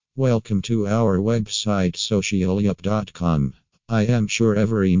Welcome to our website socialyup.com. I am sure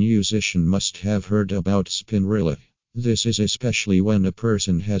every musician must have heard about Spinrilla. This is especially when a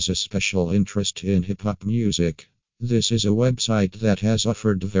person has a special interest in hip hop music. This is a website that has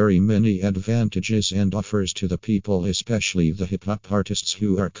offered very many advantages and offers to the people, especially the hip hop artists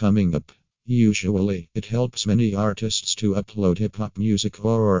who are coming up. Usually, it helps many artists to upload hip hop music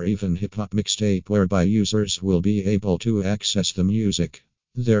or even hip hop mixtape whereby users will be able to access the music.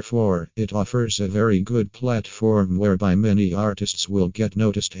 Therefore, it offers a very good platform whereby many artists will get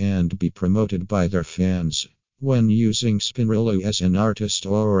noticed and be promoted by their fans. When using Spinrilla as an artist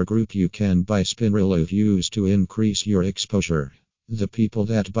or a group, you can buy Spinrilla views to increase your exposure. The people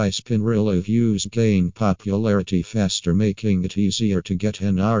that buy Spinrilla views gain popularity faster, making it easier to get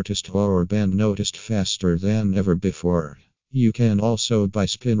an artist or band noticed faster than ever before. You can also buy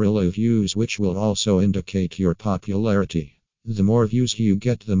Spinrilla views, which will also indicate your popularity. The more views you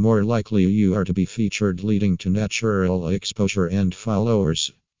get, the more likely you are to be featured, leading to natural exposure and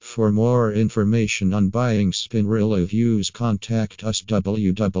followers. For more information on buying Spinrilla views, contact us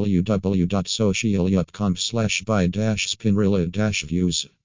www.socialyup.com/buy-spinrilla-views.